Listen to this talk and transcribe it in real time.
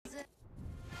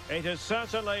It is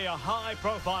certainly a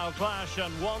high-profile clash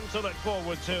and one to look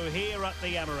forward to here at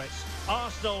the Emirates.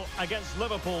 Arsenal against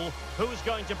Liverpool. Who's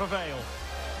going to prevail?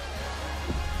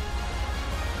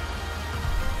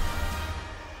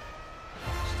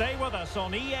 Stay with us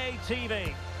on EA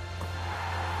TV.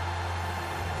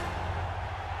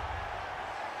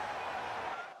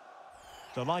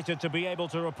 Delighted to be able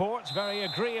to report very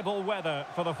agreeable weather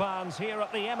for the fans here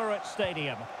at the Emirates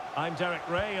Stadium. I'm Derek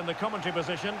Ray in the commentary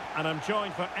position, and I'm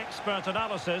joined for expert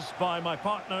analysis by my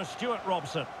partner Stuart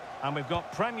Robson. And we've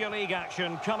got Premier League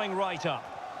action coming right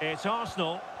up. It's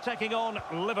Arsenal taking on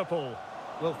Liverpool.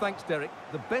 Well, thanks, Derek.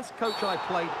 The best coach I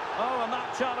played... Oh, and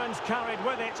that challenge carried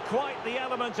with it quite the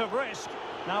element of risk.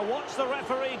 Now, what's the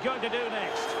referee going to do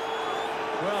next?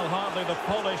 Well, hardly the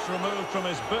polish removed from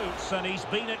his boots, and he's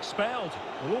been expelled.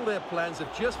 Well, all their plans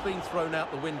have just been thrown out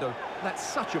the window. That's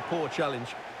such a poor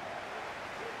challenge.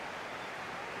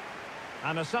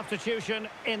 And a substitution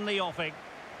in the offing.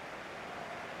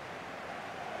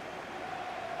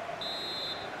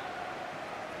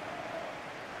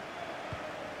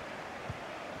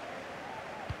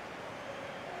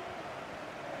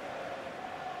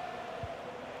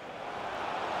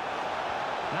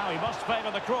 Now he must favour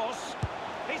the cross.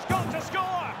 He's got to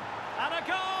score! And a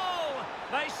goal!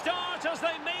 They start as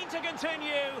they mean to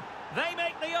continue. They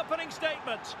make the opening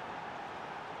statement.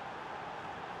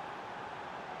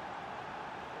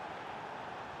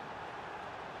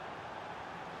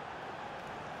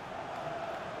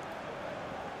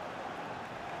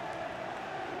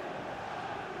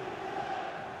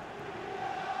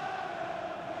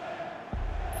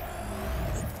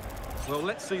 Well,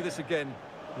 let's see this again.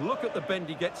 Look at the bend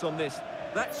he gets on this.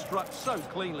 That struck so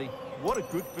cleanly. What a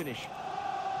good finish.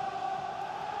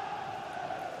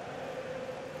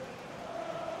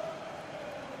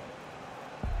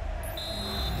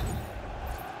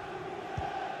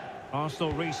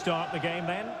 Arsenal restart the game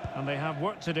then, and they have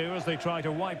work to do as they try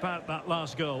to wipe out that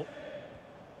last goal.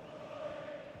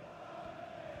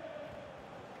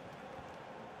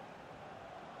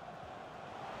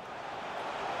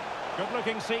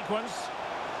 Good-looking sequence.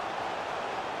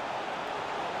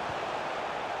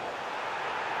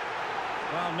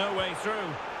 Well, no way through.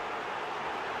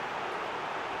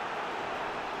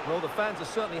 Well, the fans are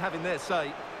certainly having their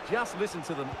say. Just listen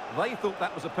to them. They thought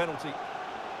that was a penalty.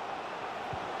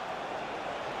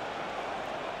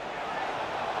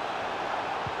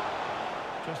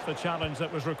 Just the challenge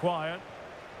that was required.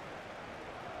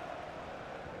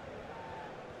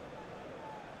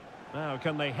 Now,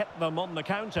 can they hit them on the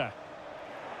counter?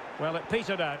 Well, it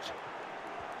petered out.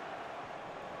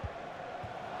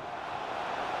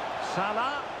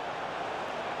 Salah.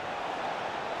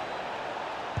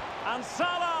 And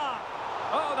Salah!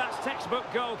 Oh, that's textbook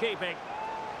goalkeeping.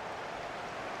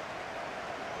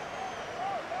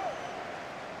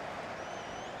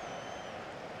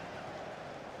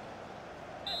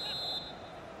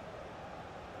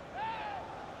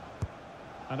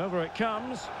 And over it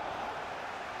comes.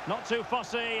 Not too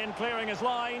fussy in clearing his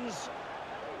lines.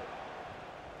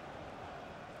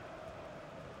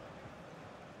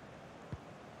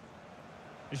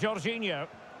 Jorginho.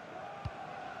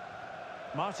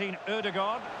 Martin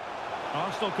Ødegaard.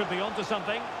 Arsenal could be onto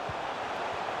something.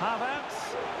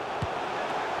 Havertz.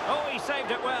 Oh, he saved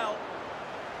it well.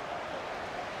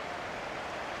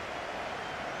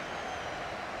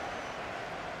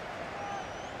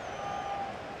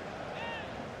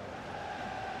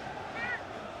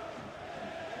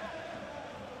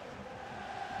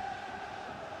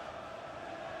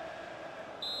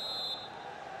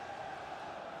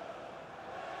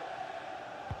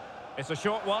 It's a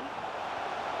short one.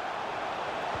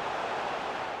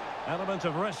 Element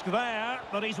of risk there,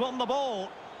 but he's won the ball.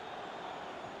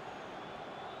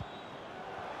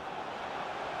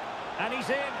 And he's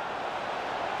in.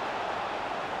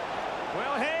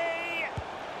 Will he?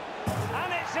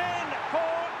 And it's in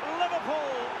for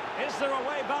Liverpool. Is there a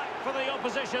way back for the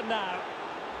opposition now?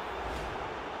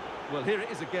 Well, here it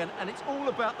is again, and it's all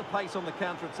about the pace on the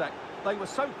counter-attack. They were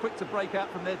so quick to break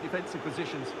out from their defensive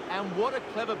positions. And what a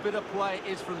clever bit of play it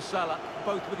is from Salah,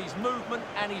 both with his movement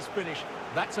and his finish.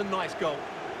 That's a nice goal.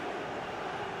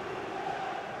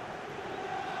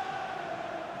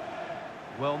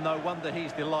 Well, no wonder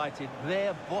he's delighted.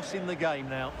 They're bossing the game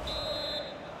now.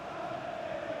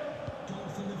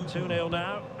 2-0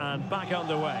 now, and back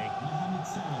underway.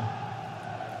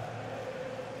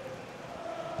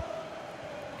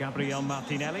 Gabriel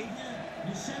Martinelli.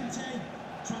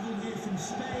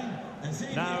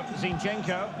 Now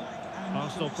Zinchenko.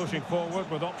 Arsenal pushing forward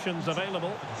with options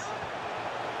available.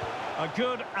 A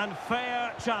good and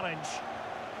fair challenge.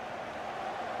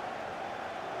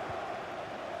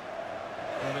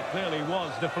 And it Clearly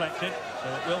was deflected, so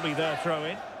it will be their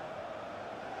throw-in.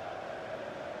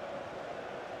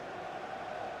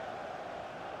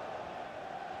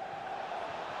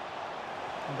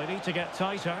 And they need to get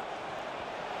tighter.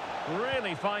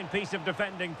 Really fine piece of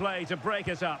defending play to break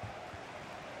it up.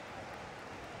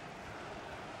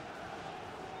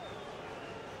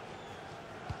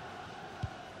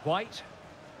 White.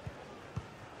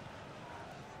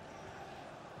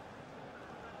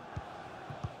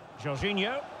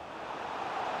 Jorginho.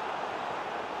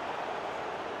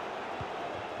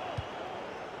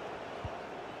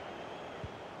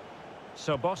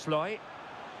 So Bosley.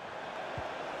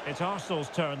 It's Arsenal's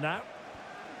turn now.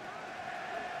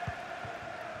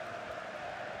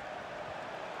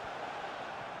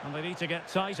 And they need to get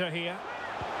tighter here.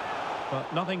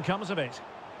 But nothing comes of it.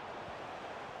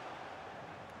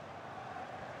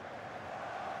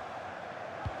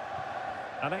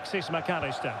 Alexis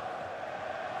McAllister.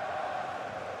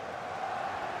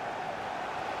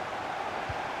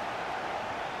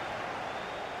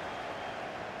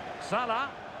 Salah.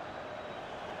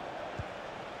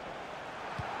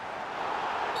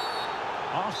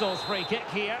 Arsenal's free kick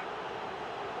here.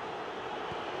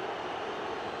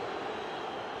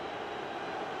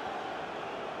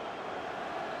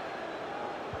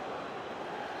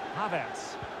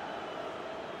 Havertz.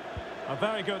 A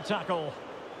very good tackle.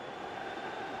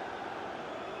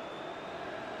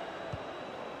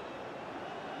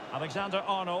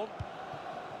 Alexander-Arnold.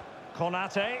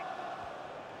 Konate.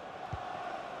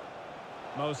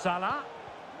 Mo Salah.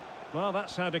 Well,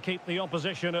 that's how to keep the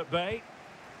opposition at bay.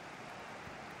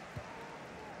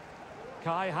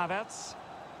 Kai Havertz.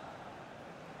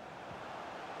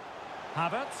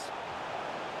 Havertz.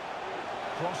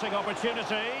 Crossing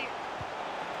opportunity.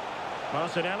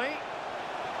 Martinelli.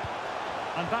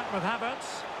 And back with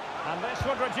Havertz. And this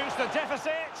would reduce the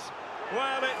deficit.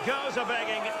 Well, it goes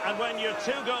a-begging, and when you're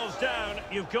 2 goals down,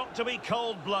 you've got to be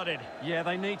cold-blooded. Yeah,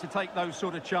 they need to take those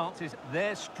sort of chances.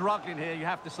 They're struggling here, you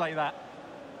have to say that.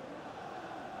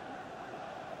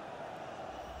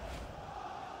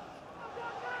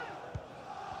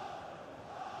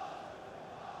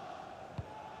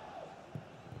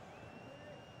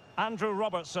 Andrew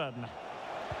Robertson.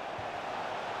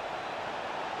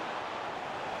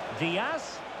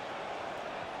 Diaz.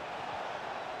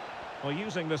 Well,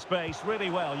 using the space really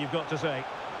well, you've got to say.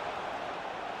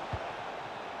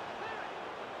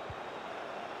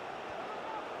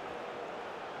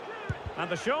 And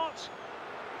the shot.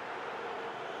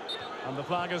 And the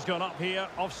flag has gone up here,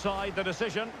 offside the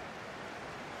decision.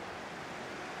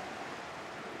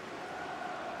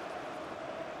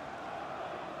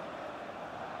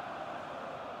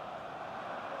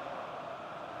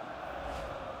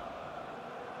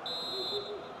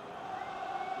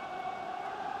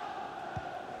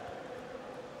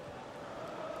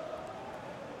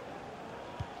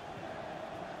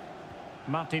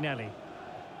 Martinelli.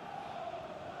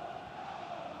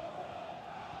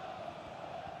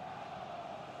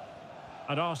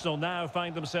 And Arsenal now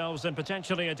find themselves in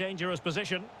potentially a dangerous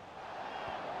position.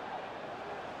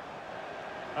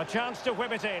 A chance to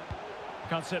whip it in.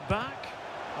 Cuts it back.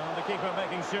 And the keeper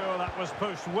making sure that was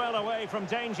pushed well away from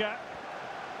danger.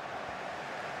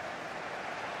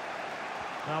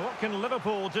 Now, what can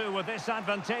Liverpool do with this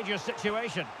advantageous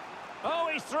situation? Oh,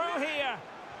 he's through here.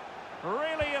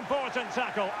 Really important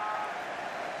tackle.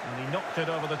 And he knocked it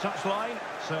over the touchline,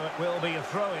 so it will be a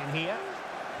throw-in here.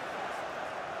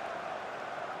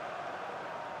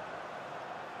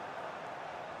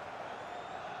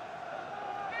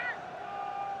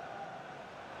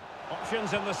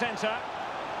 Options in the centre.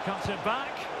 Cuts it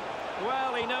back.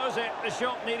 Well, he knows it. The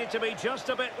shot needed to be just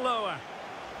a bit lower.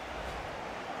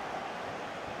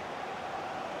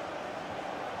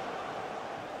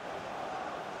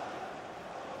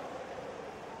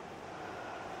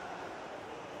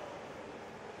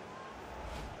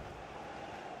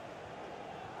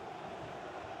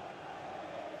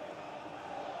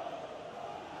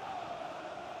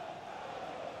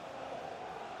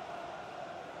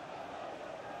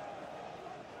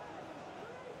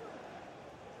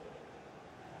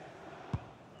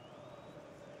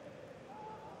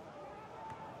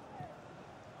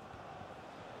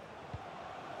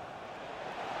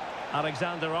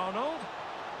 Alexander-Arnold.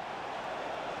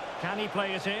 Can he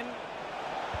play it in?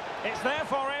 It's there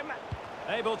for him.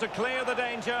 Able to clear the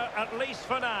danger, at least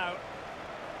for now.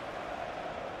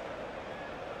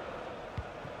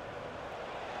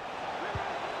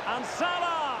 And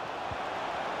Salah!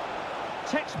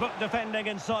 Textbook defending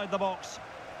inside the box.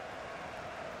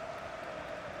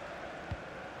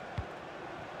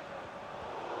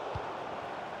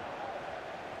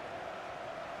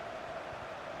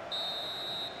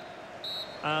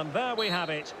 And there we have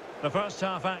it. The first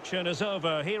half action is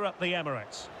over here at the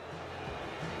Emirates.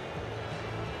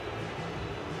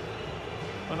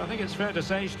 Well, I think it's fair to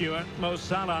say, Stuart, Mo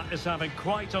Salah is having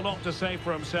quite a lot to say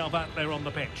for himself out there on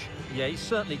the pitch. Yeah, he's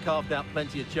certainly carved out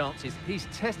plenty of chances. He's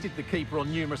tested the keeper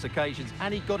on numerous occasions,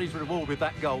 and he got his reward with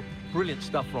that goal. Brilliant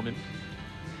stuff from him.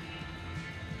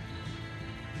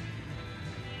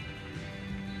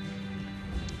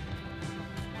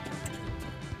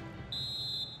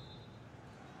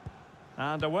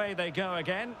 And away they go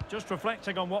again. Just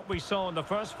reflecting on what we saw in the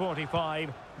first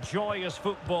 45. Joyous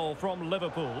football from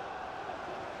Liverpool.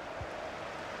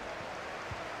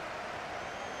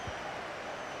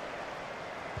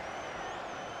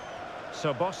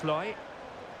 So Bosley.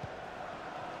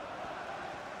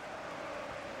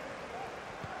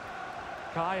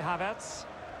 Kai Havertz.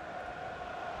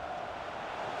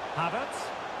 Havertz.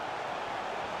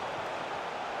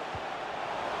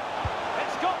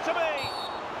 It's got to be!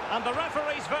 And the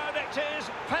referee's verdict is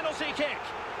penalty kick.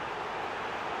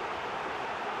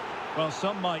 Well,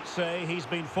 some might say he's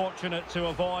been fortunate to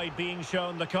avoid being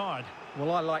shown the card.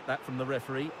 Well, I like that from the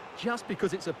referee. Just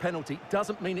because it's a penalty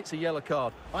doesn't mean it's a yellow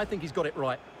card. I think he's got it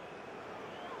right.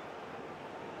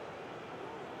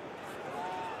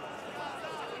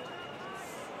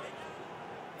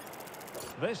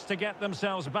 This to get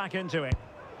themselves back into it.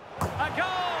 A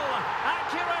goal!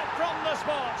 Accurate from the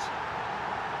spot.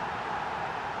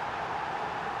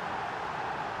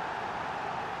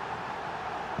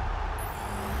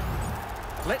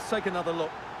 Let's take another look.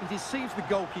 He deceives the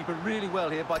goalkeeper really well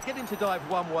here by getting to dive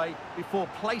one way before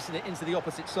placing it into the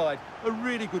opposite side. A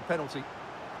really good penalty.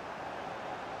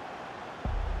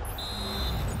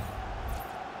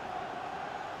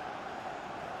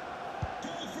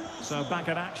 So back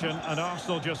in action, and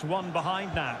Arsenal just one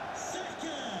behind now.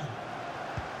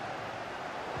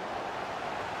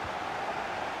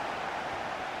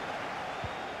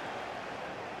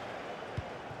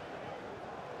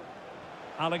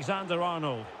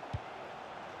 Alexander-Arnold.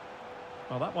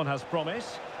 Well, that one has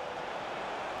promise.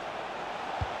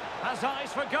 Has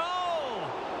eyes for goal!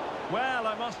 Well,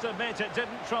 I must admit it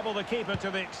didn't trouble the keeper to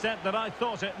the extent that I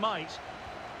thought it might.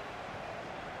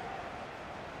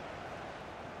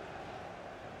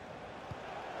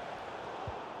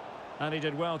 And he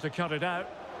did well to cut it out.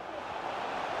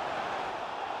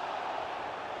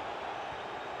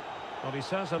 Well, he's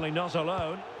certainly not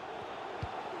alone.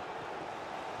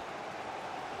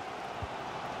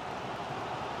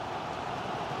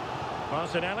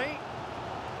 Martinelli.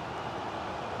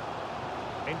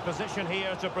 In position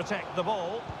here to protect the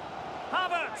ball.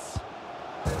 Havertz!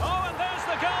 Oh, and there's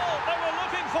the goal they were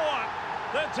looking for.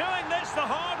 They're doing this the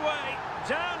hard way.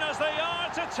 Down as they are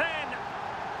to 10.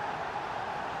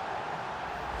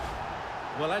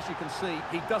 Well, as you can see,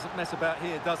 he doesn't mess about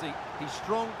here, does he? He's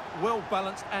strong,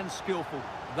 well-balanced and skillful.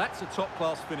 That's a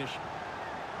top-class finish.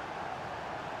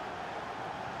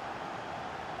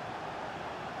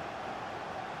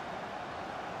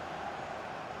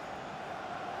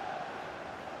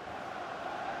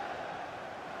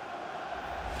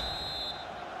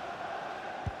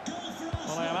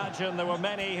 Well, I imagine there were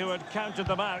many who had counted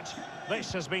them out.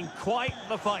 This has been quite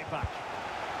the fight back.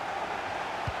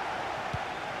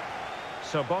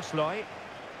 So Bosley.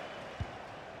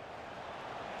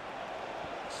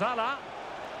 Salah.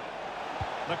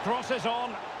 The cross is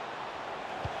on.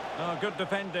 Oh, good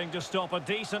defending to stop a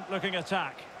decent-looking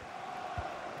attack.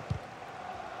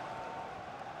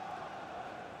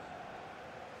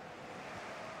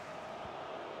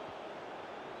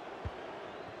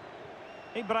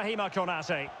 Ibrahima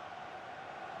Konate.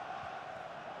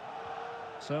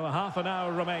 So a half an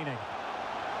hour remaining.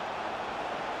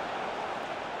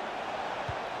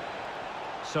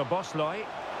 So Bosley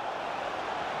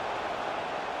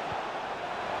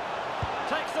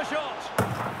takes the shot,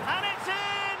 and it's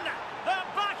in!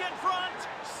 They're back in front.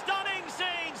 Stunning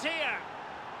scenes here.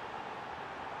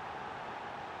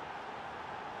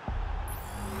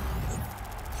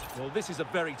 Well, this is a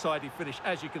very tidy finish,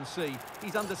 as you can see.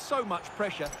 He's under so much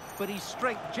pressure, but his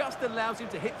strength just allows him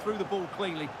to hit through the ball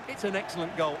cleanly. It's an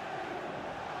excellent goal.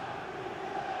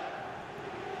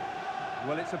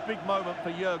 Well, it's a big moment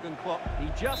for Jurgen Klopp. He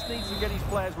just needs to get his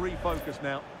players refocused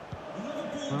now.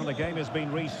 Well, the game has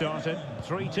been restarted.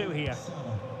 3-2 here.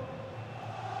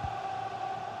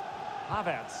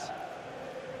 Havertz.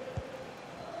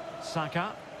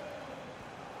 Saka.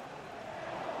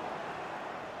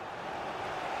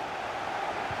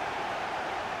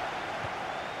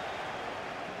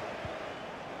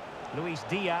 Luis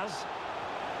Diaz.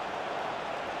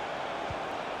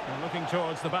 And looking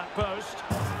towards the back post.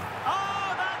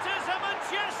 Oh, that is a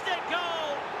majestic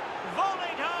goal!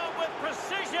 Volleyed home with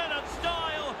precision and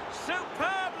style.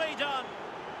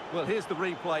 Well, here's the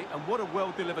replay, and what a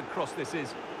well-delivered cross this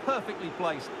is. Perfectly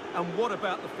placed. And what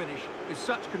about the finish? With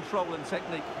such control and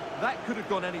technique, that could have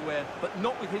gone anywhere, but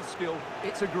not with his skill.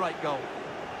 It's a great goal.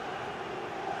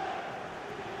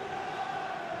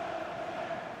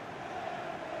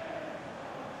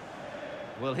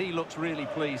 Well, he looks really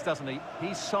pleased, doesn't he?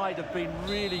 His side have been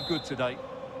really good today.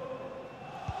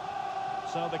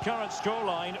 So the current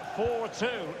scoreline, 4-2.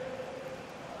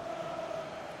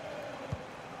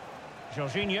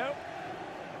 Jorginho.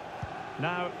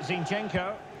 Now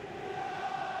Zinchenko.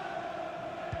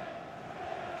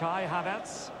 Kai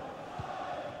Havertz.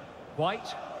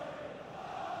 White.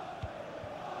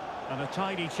 And a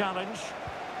tidy challenge.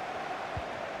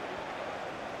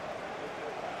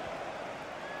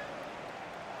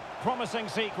 Promising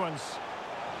sequence.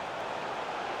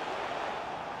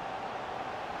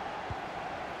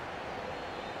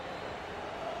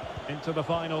 Into the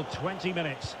final 20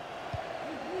 minutes.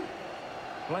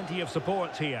 Plenty of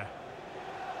support here.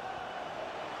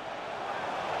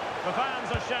 The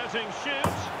fans are shouting,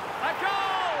 shoot! A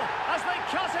goal! As they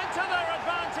cut into their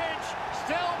advantage.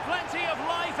 Still plenty of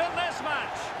life in this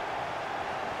match.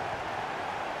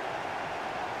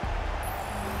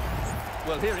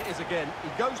 Well, here it is again. He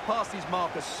goes past his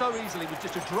marker so easily with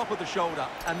just a drop of the shoulder.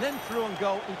 And then through on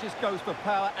goal, he just goes for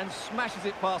power and smashes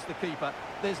it past the keeper.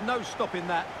 There's no stopping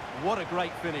that. What a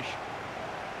great finish.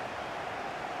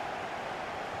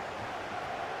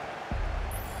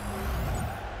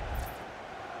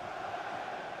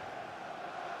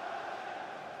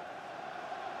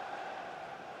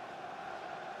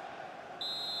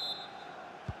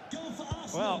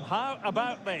 Well, how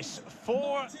about this?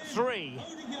 4-3.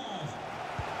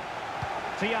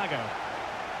 Thiago.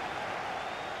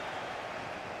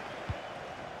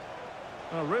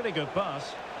 A really good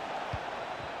pass.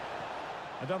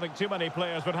 I don't think too many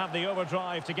players would have the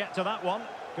overdrive to get to that one.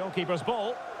 Goalkeeper's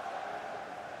ball.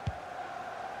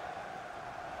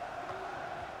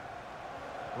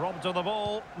 Robbed of the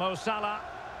ball, Mo Salah.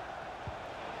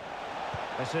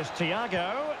 This is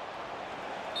Thiago.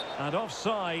 And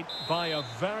offside by a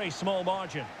very small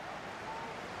margin.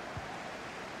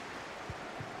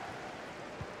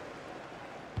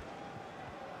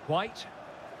 White.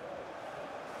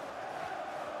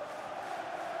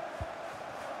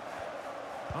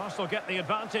 Arsenal get the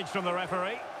advantage from the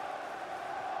referee.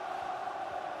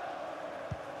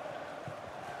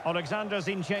 Alexander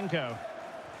Zinchenko.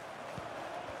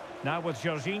 Now with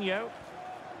Jorginho.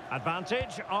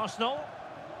 Advantage, Arsenal.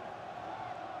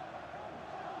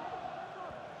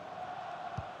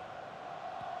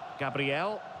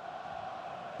 Gabriel.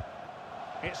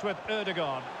 It's with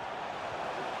Erdogan.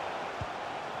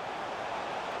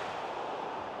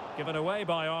 Given away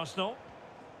by Arsenal.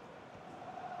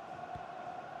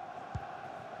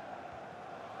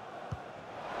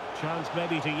 Chance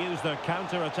maybe to use their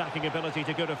counter-attacking ability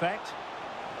to good effect.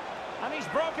 And he's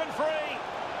broken free.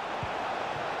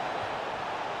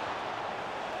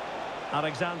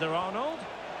 Alexander-Arnold.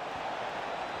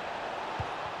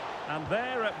 And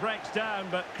there it breaks down,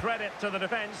 but credit to the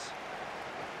defence.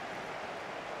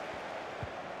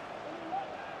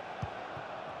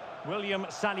 William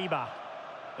Saliba.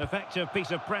 Effective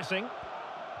piece of pressing.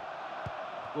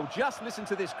 Well, just listen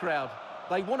to this crowd.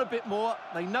 They want a bit more.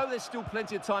 They know there's still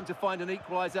plenty of time to find an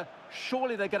equaliser.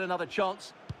 Surely they get another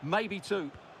chance. Maybe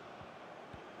two.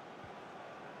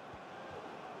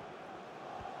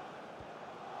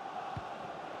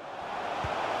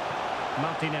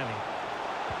 Martinelli.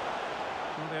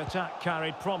 Well, the attack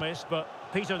carried promise, but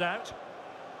petered out.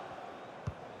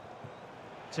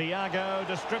 Thiago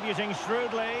distributing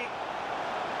shrewdly.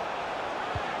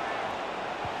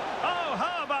 Oh,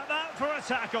 how about that for a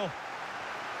tackle?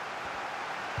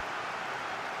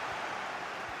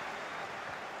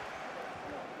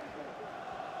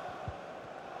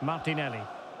 Martinelli.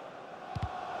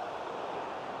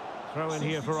 Throw in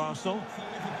here for Arsenal.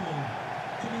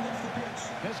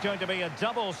 It's going to be a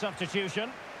double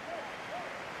substitution.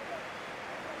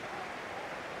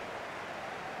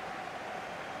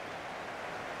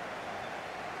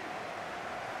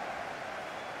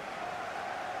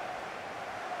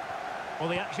 Well,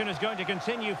 the action is going to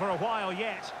continue for a while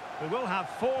yet. We will have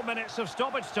 4 minutes of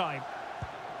stoppage time.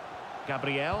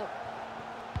 Gabriel.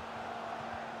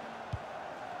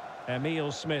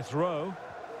 Emile Smith-Rowe.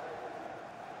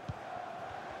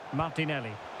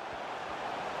 Martinelli.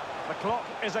 The clock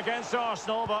is against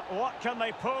Arsenal, but what can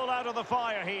they pull out of the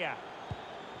fire here?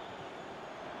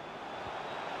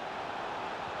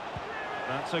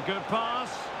 That's a good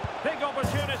pass. Big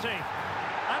opportunity.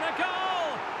 And a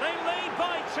goal! They lead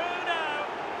by 2 now.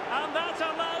 And that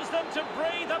allows them to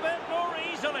breathe a bit more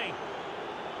easily.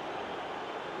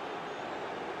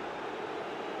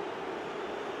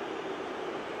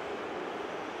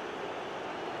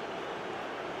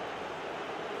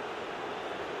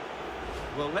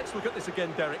 Well, let's look at this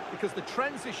again, Derek, because the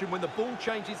transition when the ball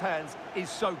changes hands is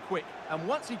so quick. And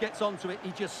once he gets onto it,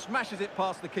 he just smashes it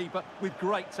past the keeper with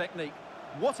great technique.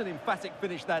 What an emphatic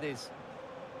finish that is.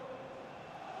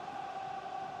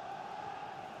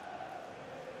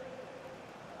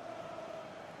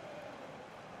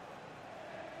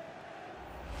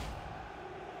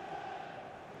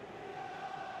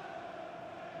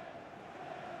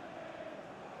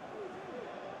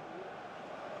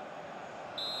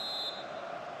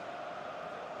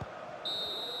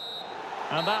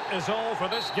 And that is all for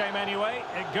this game anyway.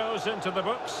 It goes into the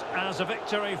books as a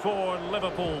victory for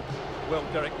Liverpool. Well,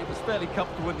 Derek, it was fairly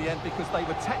comfortable in the end because they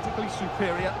were tactically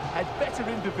superior, had better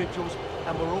individuals,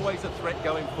 and were always a threat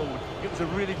going forward. It was a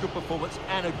really good performance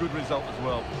and a good result as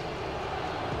well.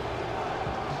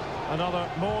 Another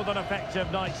more than effective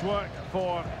night's work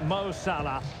for Mo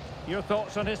Salah. Your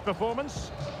thoughts on his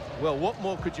performance? Well, what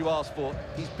more could you ask for?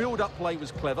 His build-up play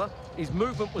was clever, his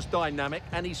movement was dynamic,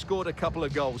 and he scored a couple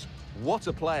of goals. What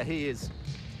a player he is.